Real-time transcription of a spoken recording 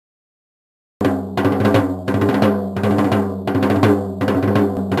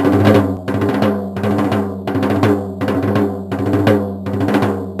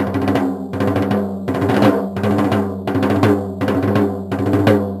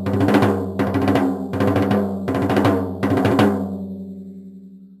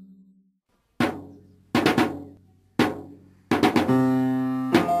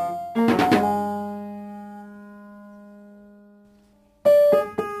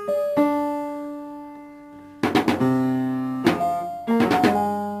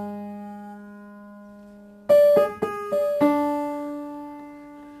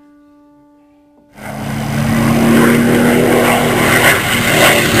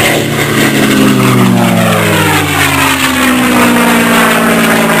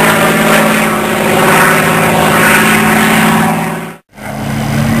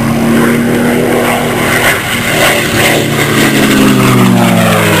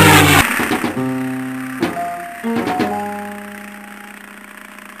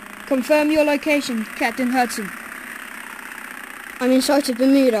Confirm your location, Captain Hudson. I'm in sight of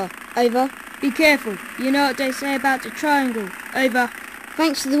Bermuda. Over. Be careful. You know what they say about the triangle. Over.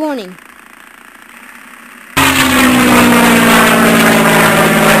 Thanks for the warning.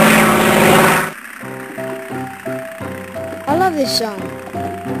 I love this song.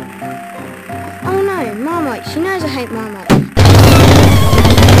 Oh no, Marmite. She knows I hate Marmite.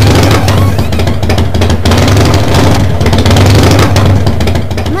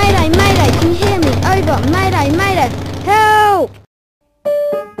 Mayday, mayday, can you hear me? Over. Mayday, mayday. Help!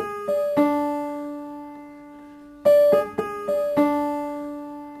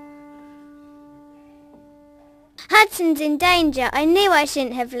 Hudson's in danger. I knew I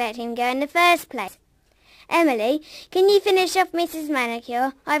shouldn't have let him go in the first place. Emily, can you finish off Mrs.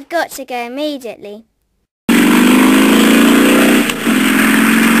 Manicure? I've got to go immediately.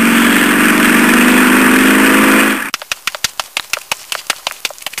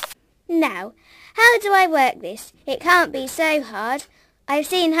 Now, how do I work this? It can't be so hard. I've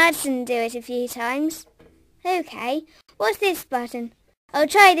seen Hudson do it a few times. Okay, what's this button? I'll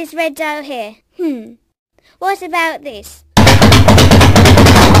try this red dial here. What about this?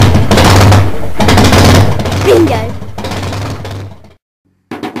 Bingo!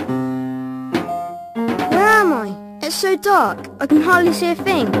 Where am I? It's so dark. I can hardly see a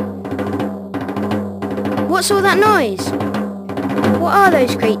thing. What's all that noise? What are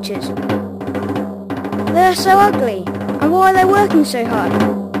those creatures? They're so ugly. And why are they working so hard?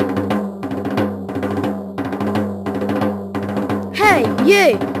 Hey,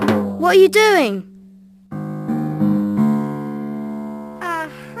 you! What are you doing?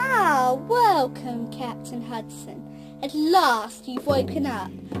 Aha! Welcome, Captain Hudson. At last you've woken up.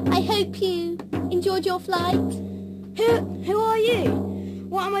 I hope you enjoyed your flight. Who are you?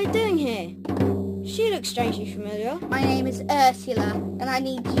 What am I doing here? She looks strangely familiar. My name is Ursula, and I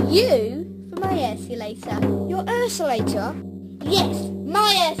need you for my Ursulator. Your Ursulator? Yes,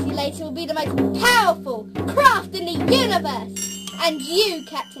 my Ursulator will be the most powerful craft in the universe. And you,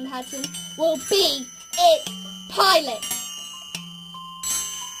 Captain Hudson, will be its pilot.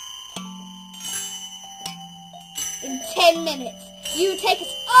 In 10 minutes, you take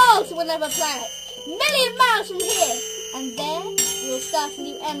us all to another planet, million miles from here. And there, we'll start a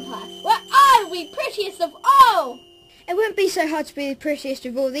new empire, where I will be prettiest of all. It wouldn't be so hard to be the prettiest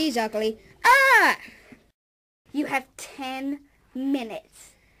of all these ugly. Ah! You have 10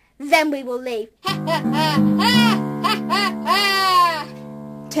 minutes. Then we will leave. Ha ha ha ha ha ha ha!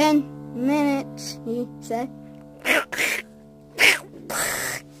 10 minutes, you say?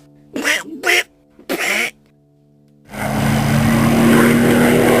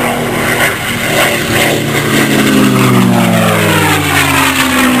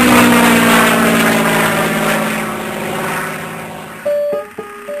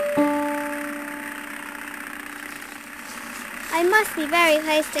 I must be very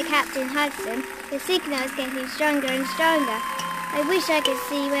close to Captain Hudson. The signal's getting stronger and stronger. I wish I could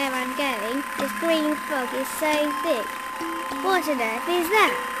see where I'm going. This green fog is so thick. What on earth is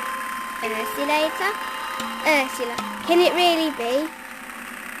that? Ursulator? Ursula, can it really be?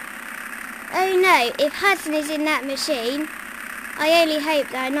 Oh no, if Hudson is in that machine, I only hope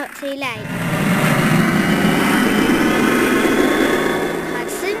that I'm not too late.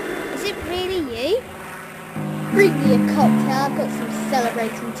 Hudson, is it really you? Bring me a cocktail, I've got some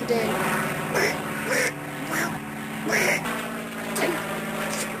celebrating to do.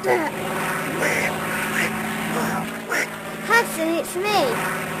 Hudson, it's me.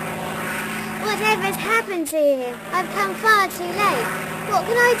 Whatever's happened to him? I've come far too late. What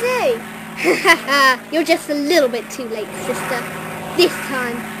can I do? You're just a little bit too late, sister. This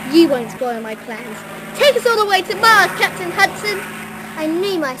time, you won't spoil my plans. Take us all the way to Mars, Captain Hudson. I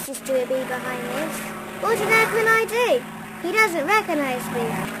knew my sister would be behind this. What on earth can I do? He doesn't recognise me.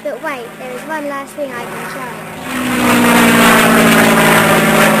 But wait, there is one last thing I can try.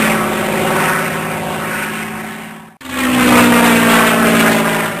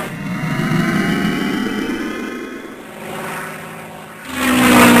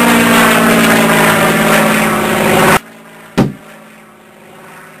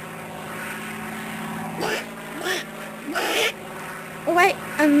 Wait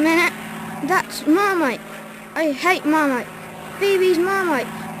a minute. That's Marmite. I hate Marmite. Phoebe's Marmite.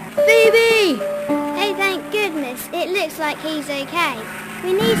 Phoebe! Oh, thank goodness. It looks like he's okay.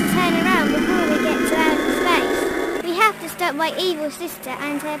 We need to turn around before we get to outer space. We have to stop my evil sister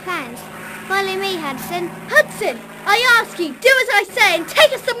and her plans. Follow me, Hudson. Hudson, I ask you, do as I say and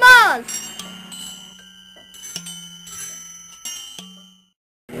take us to Mars!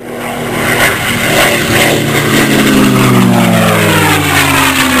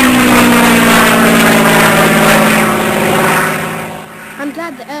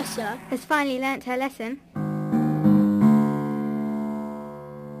 finally learnt her lesson.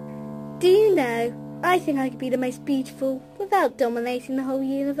 Do you know, I think I could be the most beautiful without dominating the whole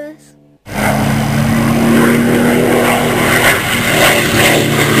universe.